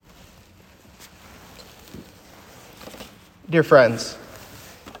Dear friends,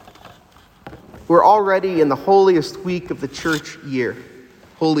 we're already in the holiest week of the church year,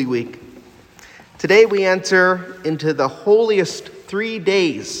 Holy Week. Today we enter into the holiest 3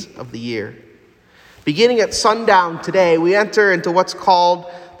 days of the year. Beginning at sundown today, we enter into what's called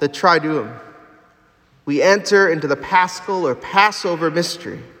the Triduum. We enter into the Paschal or Passover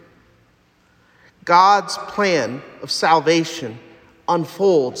mystery. God's plan of salvation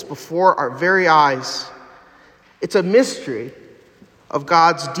unfolds before our very eyes. It's a mystery of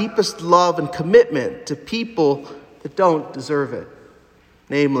God's deepest love and commitment to people that don't deserve it,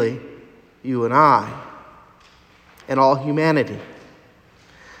 namely you and I, and all humanity.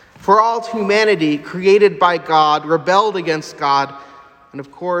 For all humanity, created by God, rebelled against God, and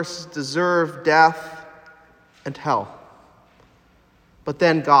of course deserved death and hell. But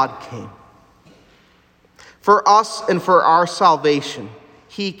then God came. For us and for our salvation,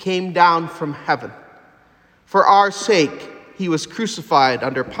 he came down from heaven. For our sake, he was crucified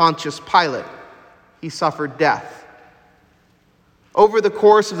under Pontius Pilate. He suffered death. Over the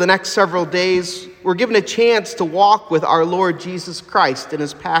course of the next several days, we're given a chance to walk with our Lord Jesus Christ in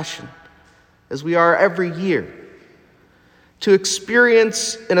his passion, as we are every year, to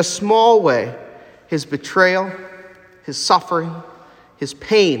experience in a small way his betrayal, his suffering, his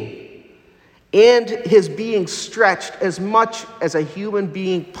pain, and his being stretched as much as a human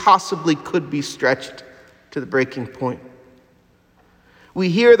being possibly could be stretched to the breaking point. We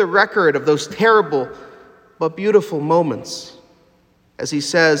hear the record of those terrible but beautiful moments as he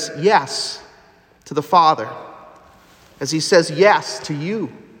says yes to the Father, as he says yes to you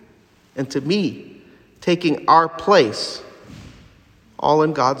and to me, taking our place, all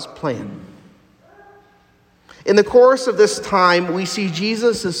in God's plan. In the course of this time, we see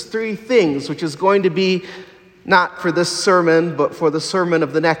Jesus as three things, which is going to be not for this sermon, but for the sermon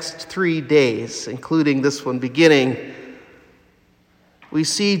of the next 3 days, including this one beginning. We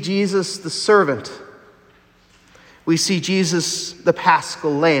see Jesus the servant. We see Jesus the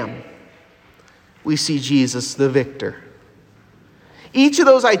Paschal Lamb. We see Jesus the victor. Each of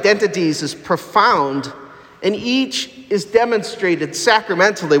those identities is profound, and each is demonstrated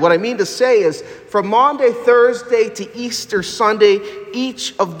sacramentally. What I mean to say is, from Maundy, Thursday to Easter Sunday,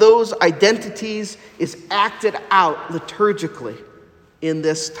 each of those identities is acted out liturgically in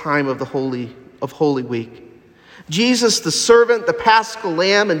this time of Holy Week. Jesus the servant, the Paschal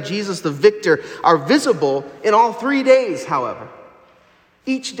Lamb, and Jesus the victor are visible in all 3 days, however.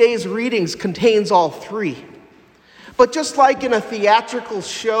 Each day's readings contains all three. But just like in a theatrical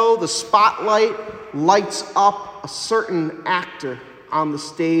show, the spotlight lights up a certain actor on the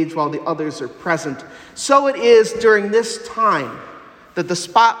stage while the others are present, so it is during this time that the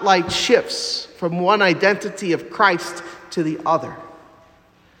spotlight shifts from one identity of Christ to the other.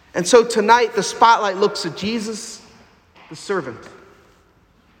 And so tonight the spotlight looks at Jesus, the servant,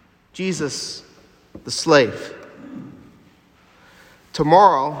 Jesus, the slave.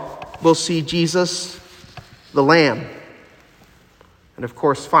 Tomorrow we'll see Jesus, the Lamb. And of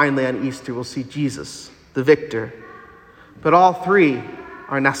course, finally on Easter, we'll see Jesus, the victor. But all three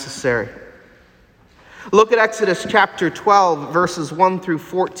are necessary. Look at Exodus chapter 12, verses 1 through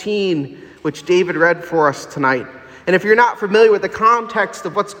 14, which David read for us tonight. And if you're not familiar with the context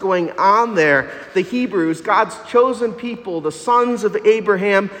of what's going on there, the Hebrews, God's chosen people, the sons of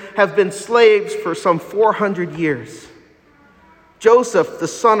Abraham, have been slaves for some 400 years. Joseph, the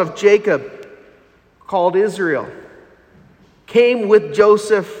son of Jacob, called Israel, came with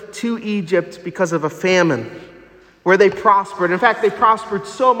Joseph to Egypt because of a famine, where they prospered. In fact, they prospered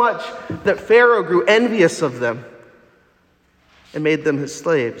so much that Pharaoh grew envious of them and made them his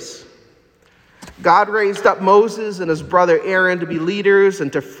slaves. God raised up Moses and his brother Aaron to be leaders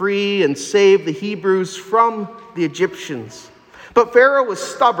and to free and save the Hebrews from the Egyptians. But Pharaoh was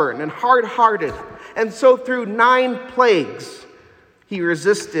stubborn and hard-hearted, and so through 9 plagues, he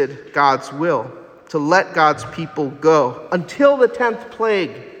resisted God's will to let God's people go until the 10th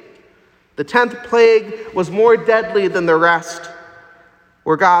plague. The 10th plague was more deadly than the rest,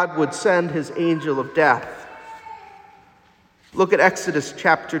 where God would send his angel of death. Look at Exodus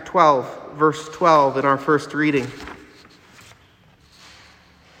chapter 12, verse 12 in our first reading.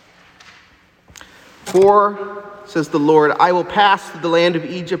 For, says the Lord, I will pass through the land of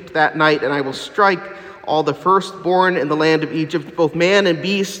Egypt that night, and I will strike all the firstborn in the land of Egypt, both man and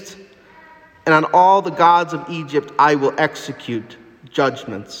beast, and on all the gods of Egypt I will execute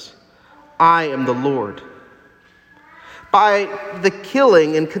judgments. I am the Lord. By the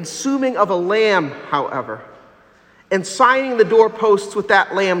killing and consuming of a lamb, however, and signing the doorposts with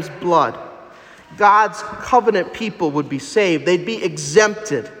that lamb's blood, God's covenant people would be saved. They'd be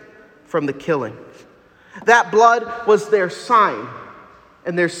exempted from the killing. That blood was their sign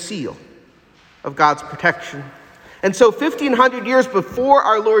and their seal of God's protection. And so 1,500 years before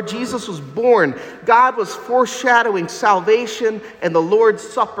our Lord Jesus was born, God was foreshadowing salvation and the Lord's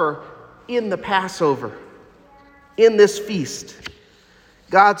Supper in the Passover, in this feast.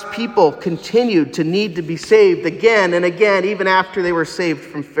 God's people continued to need to be saved again and again, even after they were saved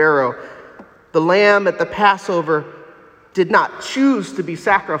from Pharaoh. The lamb at the Passover did not choose to be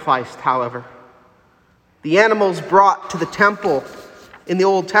sacrificed, however. The animals brought to the temple in the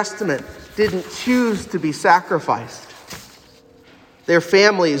Old Testament didn't choose to be sacrificed. Their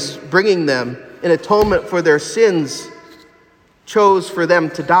families bringing them in atonement for their sins chose for them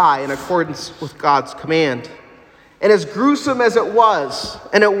to die in accordance with God's command. And as gruesome as it was,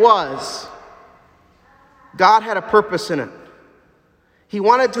 God had a purpose in it. He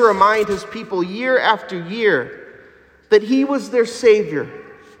wanted to remind his people year after year that he was their Savior,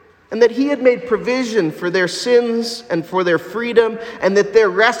 and that he had made provision for their sins and for their freedom, and that their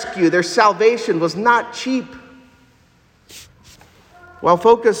rescue, their salvation, was not cheap. We'll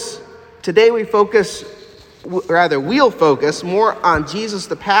focus more on Jesus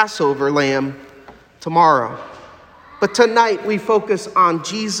the Passover lamb tomorrow. But tonight we focus on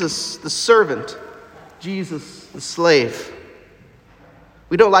Jesus the servant, Jesus the slave.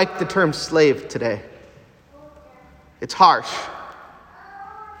 We don't like the term slave today. It's harsh,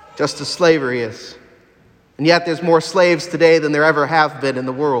 just as slavery is. And yet there's more slaves today than there ever have been in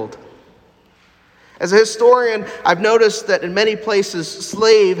the world. As a historian, I've noticed that in many places,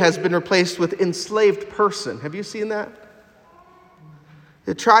 slave has been replaced with enslaved person. Have you seen that?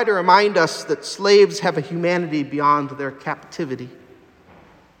 They try to remind us that slaves have a humanity beyond their captivity.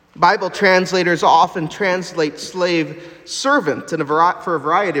 Bible translators often translate slave servant for a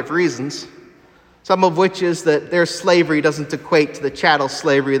variety of reasons, some of which is that their slavery doesn't equate to the chattel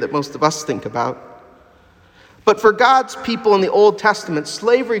slavery that most of us think about. But for God's people in the Old Testament,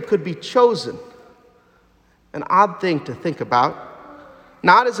 slavery could be chosen. An odd thing to think about,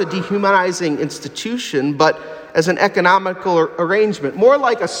 not as a dehumanizing institution, but as an economical arrangement, more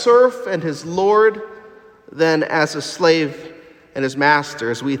like a serf and his lord than as a slave and his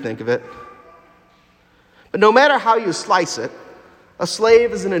master, as we think of it. But no matter how you slice it, a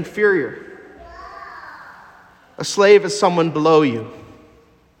slave is an inferior. A slave is someone below you.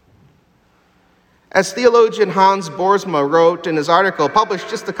 As theologian Hans Boersma wrote in his article published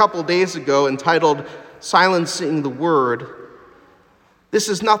just a couple days ago entitled Silencing the Word, this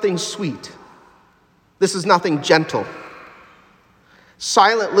is nothing sweet. This is nothing gentle.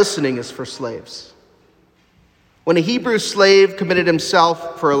 Silent listening is for slaves. When a Hebrew slave committed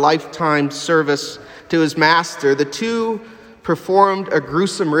himself for a lifetime service to his master, the two performed a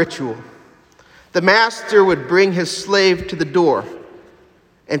gruesome ritual. The master would bring his slave to the door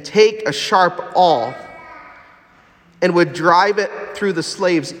and take a sharp awl and would drive it through the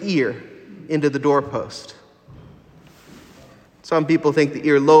slave's ear into the doorpost. Some people think the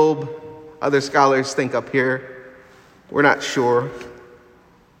earlobe, other scholars think up here. We're not sure.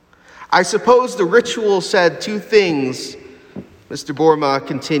 I suppose the ritual said two things, Mr. Boersma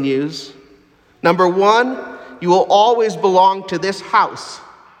continues. Number one, you will always belong to this house.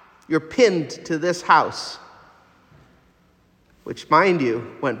 You're pinned to this house. Which, mind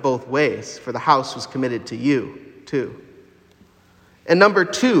you, went both ways, for the house was committed to you, too. And number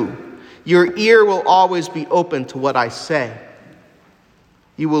two, your ear will always be open to what I say.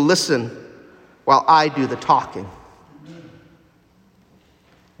 You will listen while I do the talking.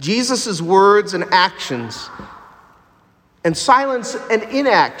 Jesus' words and actions, and silence and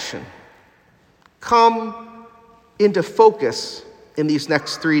inaction, come into focus in these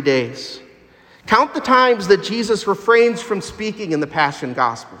next 3 days. Count the times that Jesus refrains from speaking in the Passion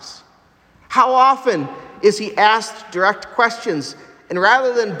Gospels. How often is he asked direct questions, and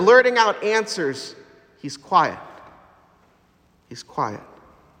rather than blurting out answers, he's quiet. He's quiet,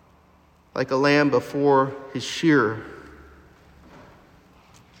 like a lamb before his shearer.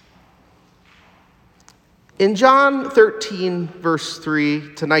 In John 13, verse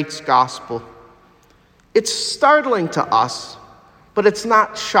 3, tonight's gospel, it's startling to us, but it's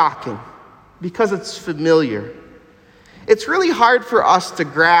not shocking because it's familiar. It's really hard for us to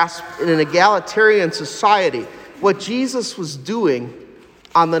grasp in an egalitarian society what Jesus was doing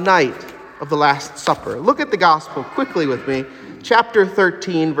on the night of the Last Supper. Look at the gospel quickly with me, chapter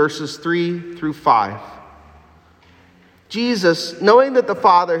 13, verses 3 through 5. Jesus, knowing that the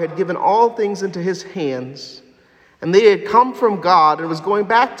Father had given all things into his hands, and they had come from God and was going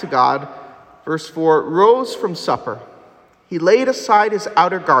back to God, verse 4, rose from supper. He laid aside his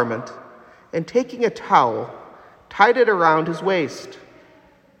outer garment, and taking a towel, tied it around his waist.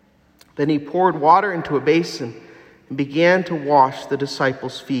 Then he poured water into a basin and began to wash the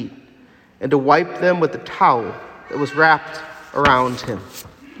disciples' feet and to wipe them with the towel that was wrapped around him.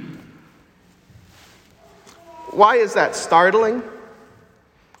 Why is that startling?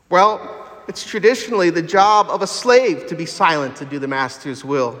 Well, it's traditionally the job of a slave to be silent to do the master's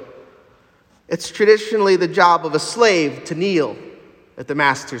will. It's traditionally the job of a slave to kneel at the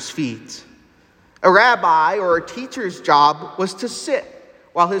master's feet. A rabbi or a teacher's job was to sit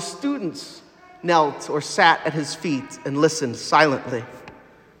while his students knelt or sat at his feet and listened silently.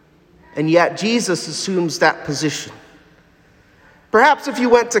 And yet Jesus assumes that position. Perhaps if you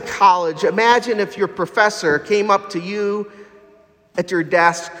went to college, imagine if your professor came up to you at your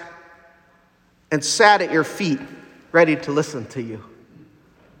desk and sat at your feet, ready to listen to you.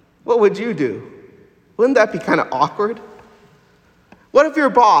 What would you do? Wouldn't that be kind of awkward? What if your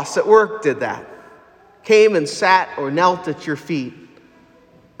boss at work did that? Came and sat or knelt at your feet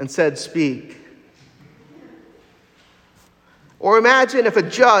and said, "Speak." Or imagine if a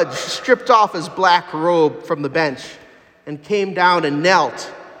judge stripped off his black robe from the bench and came down and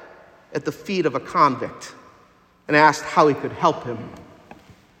knelt at the feet of a convict and asked how he could help him.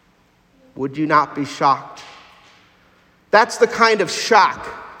 Would you not be shocked? That's the kind of shock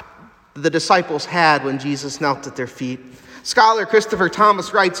that the disciples had when Jesus knelt at their feet. Scholar Christopher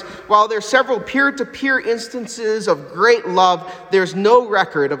Thomas writes, while there are several peer-to-peer instances of great love, there's no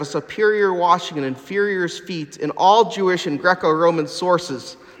record of a superior washing an inferior's feet in all Jewish and Greco-Roman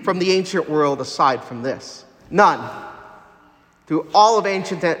sources from the ancient world aside from this. None. Through all of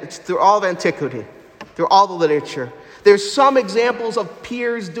antiquity, through all the literature. There's some examples of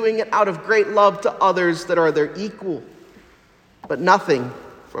peers doing it out of great love to others that are their equal, but nothing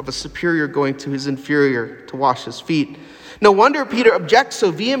of a superior going to his inferior to wash his feet. No wonder Peter objects so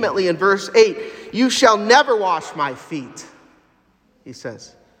vehemently in verse 8. "You shall never wash my feet," he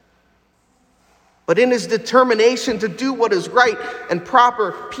says. But in his determination to do what is right and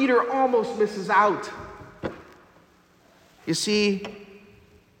proper, Peter almost misses out. You see,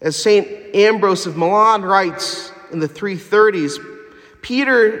 as St. Ambrose of Milan writes in the 330s,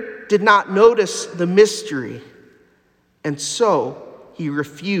 Peter did not notice the mystery, and so he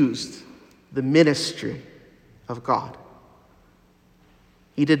refused the ministry of God.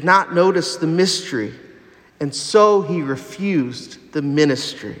 He did not notice the mystery, and so he refused the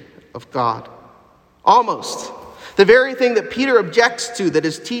ministry of God. Almost. The very thing that Peter objects to, that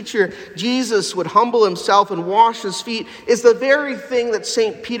his teacher Jesus would humble himself and wash his feet, is the very thing that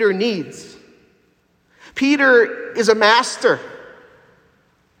St. Peter needs. Peter is a master,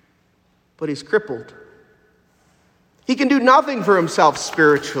 but he's crippled. He can do nothing for himself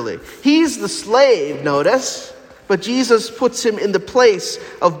spiritually. He's the slave, notice, but Jesus puts him in the place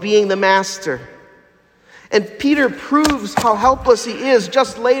of being the master. And Peter proves how helpless he is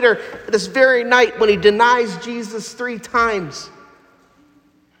just later this very night when he denies Jesus 3 times.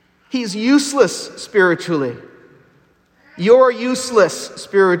 He's useless spiritually. You're useless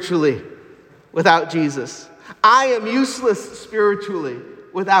spiritually without Jesus. I am useless spiritually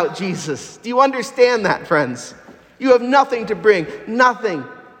without Jesus. Do you understand that, friends? You have nothing to bring, nothing.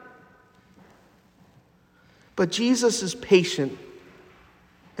 But Jesus is patient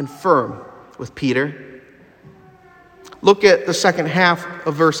and firm with Peter. Look at the second half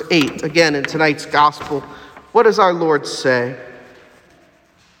of verse 8, again in tonight's gospel. What does our Lord say?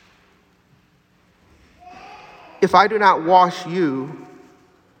 "If I do not wash you,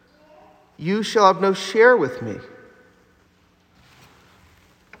 you shall have no share with me."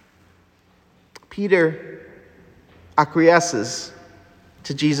 Peter acquiesces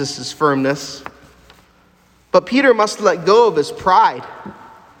to Jesus' firmness, but Peter must let go of his pride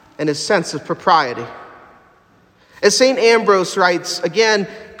and his sense of propriety. As St. Ambrose writes, again,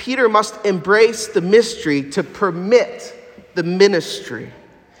 Peter must embrace the mystery to permit the ministry.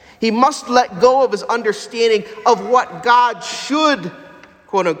 He must let go of his understanding of what God should,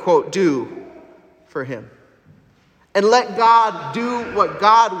 quote unquote, do for him. And let God do what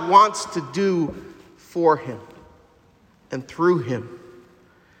God wants to do for him and through him.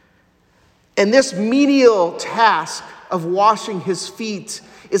 And this menial task of washing his feet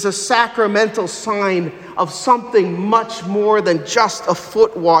is a sacramental sign of something much more than just a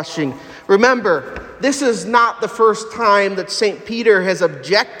foot washing. Remember, this is not the first time that St. Peter has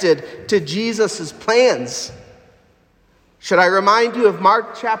objected to Jesus' plans. Should I remind you of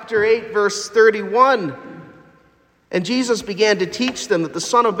Mark chapter 8, verse 31? "And Jesus began to teach them that the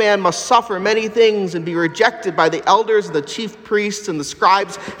Son of Man must suffer many things and be rejected by the elders and the chief priests and the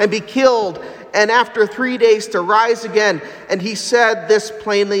scribes and be killed, and after 3 days to rise again. And he said this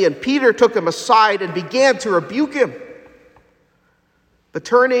plainly, and Peter took him aside and began to rebuke him. But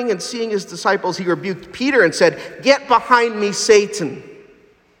turning and seeing his disciples, he rebuked Peter and said, "Get behind me, Satan,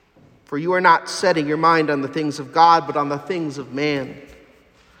 for you are not setting your mind on the things of God, but on the things of man."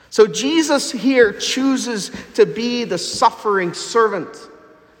 So Jesus here chooses to be the suffering servant,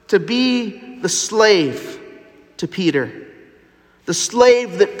 to be the slave to Peter, the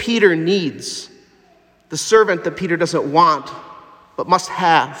slave that Peter needs, the servant that Peter doesn't want, but must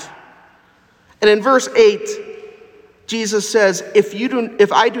have. And in verse 8, Jesus says,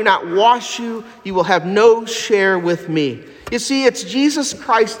 if I do not wash you, you will have no share with me. You see, it's Jesus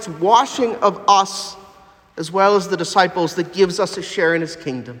Christ's washing of us, as well as the disciples, that gives us a share in his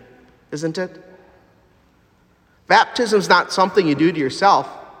kingdom, isn't it? Baptism is not something you do to yourself.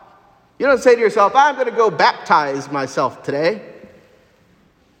 You don't say to yourself, "I'm going to go baptize myself today."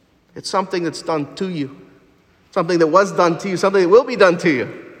 It's something that's done to you, something that was done to you, something that will be done to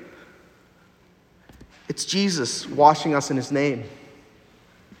you. It's Jesus washing us in his name.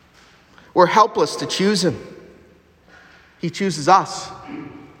 We're helpless to choose him. He chooses us.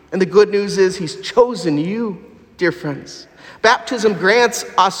 And the good news is he's chosen you, dear friends. Baptism grants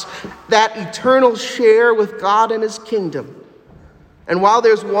us that eternal share with God and his kingdom. And while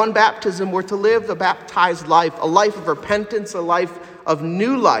there's one baptism, we're to live a baptized life, a life of repentance, a life of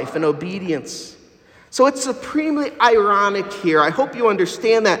new life and obedience. So it's supremely ironic here. I hope you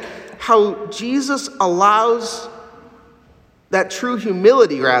understand that, how Jesus allows that true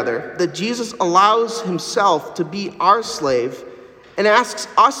humility, that Jesus allows himself to be our slave and asks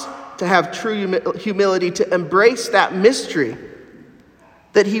us to have true humility, to embrace that mystery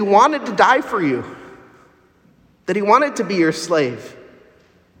that he wanted to die for you, that he wanted to be your slave,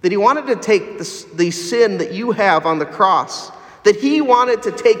 that he wanted to take the sin that you have on the cross, that he wanted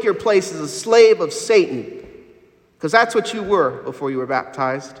to take your place as a slave of Satan, because that's what you were before you were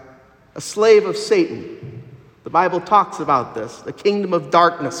baptized, a slave of Satan. The Bible talks about this, the kingdom of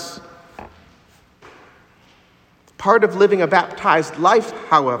darkness. Part of living a baptized life,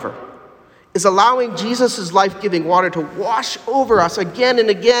 however, is allowing Jesus' life-giving water to wash over us again and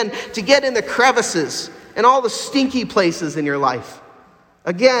again, to get in the crevices and all the stinky places in your life.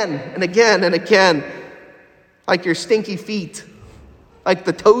 Again and again and again, like your stinky feet, like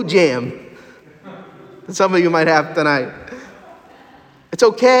the toe jam that some of you might have tonight. It's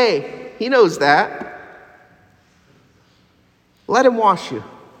okay. He knows that. Let him wash you.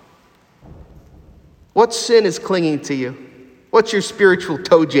 What sin is clinging to you? What's your spiritual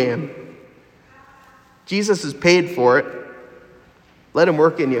toe jam? Jesus has paid for it. Let him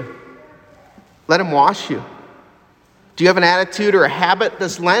work in you. Let him wash you. Do you have an attitude or a habit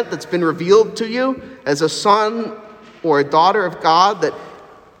this Lent that's been revealed to you as a son or a daughter of God that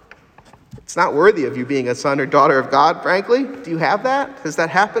it's not worthy of you being a son or daughter of God, frankly? Do you have that? Has that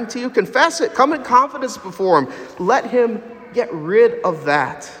happened to you? Confess it. Come in confidence before him. Let him get rid of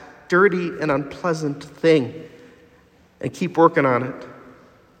that dirty and unpleasant thing and keep working on it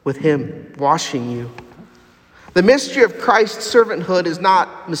with him washing you. The mystery of Christ's servanthood is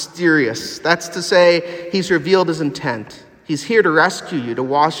not mysterious. That's to say, he's revealed his intent. He's here to rescue you, to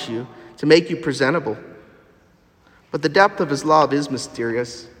wash you, to make you presentable. But the depth of his love is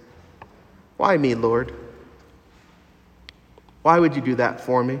mysterious. Why me, Lord? Why would you do that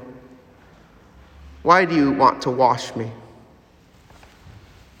for me? Why do you want to wash me?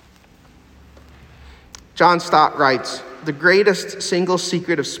 John Stott writes, "The greatest single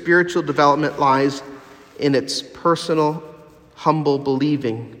secret of spiritual development lies in its personal, humble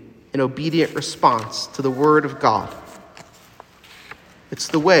believing and obedient response to the Word of God. It's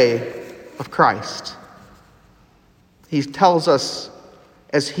the way of Christ. He tells us,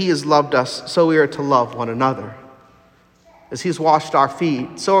 as he has loved us, so we are to love one another. As he's washed our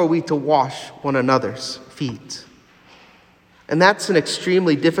feet, so are we to wash one another's feet. And that's an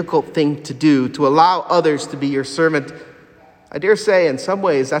extremely difficult thing to do, to allow others to be your servant. I dare say, in some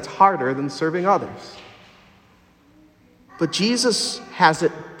ways, that's harder than serving others. But Jesus has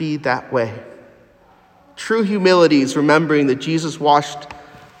it be that way. True humility is remembering that Jesus washed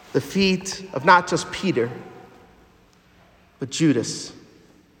the feet of not just Peter, but Judas.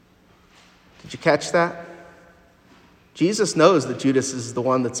 Did you catch that? Jesus knows that Judas is the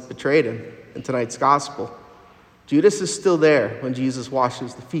one that's betrayed him in tonight's gospel. Judas is still there when Jesus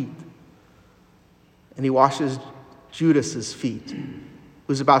washes the feet. And he washes Judas's feet,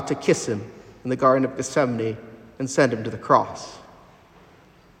 who's about to kiss him in the Garden of Gethsemane and send him to the cross.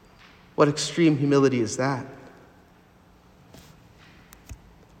 What extreme humility is that?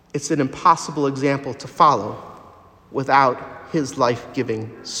 It's an impossible example to follow without his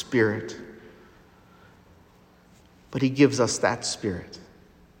life-giving Spirit. But he gives us that Spirit.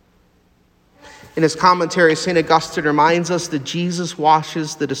 In his commentary, St. Augustine reminds us that Jesus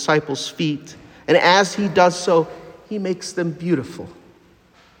washes the disciples' feet, and as he does so, he makes them beautiful.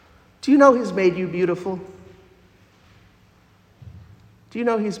 Do you know he's made you beautiful? Do you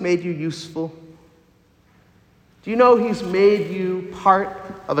know he's made you useful? Do you know he's made you part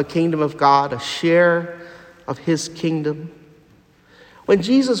of a kingdom of God, a share of his kingdom? When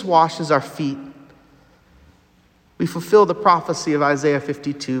Jesus washes our feet, we fulfill the prophecy of Isaiah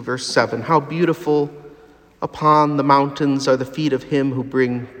 52, verse 7. How beautiful upon the mountains are the feet of him who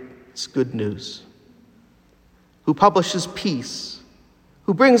brings good news, who publishes peace,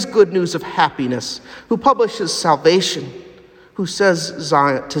 who brings good news of happiness, who publishes salvation, who says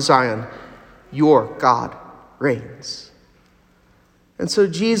to Zion, your God reigns. And so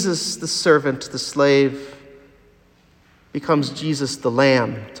Jesus, the servant, the slave, becomes Jesus the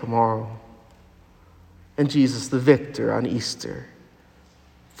Lamb tomorrow, and Jesus the victor on Easter.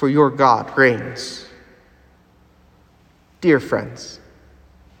 For your God reigns. Dear friends,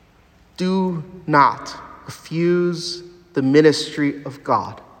 do not refuse the ministry of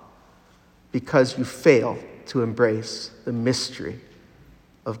God because you fail to embrace the mystery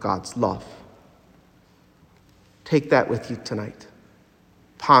of God's love. Take that with you tonight.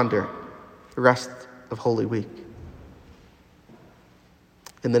 Ponder the rest of Holy Week.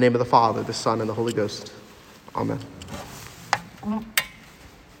 In the name of the Father, the Son, and the Holy Ghost. Amen.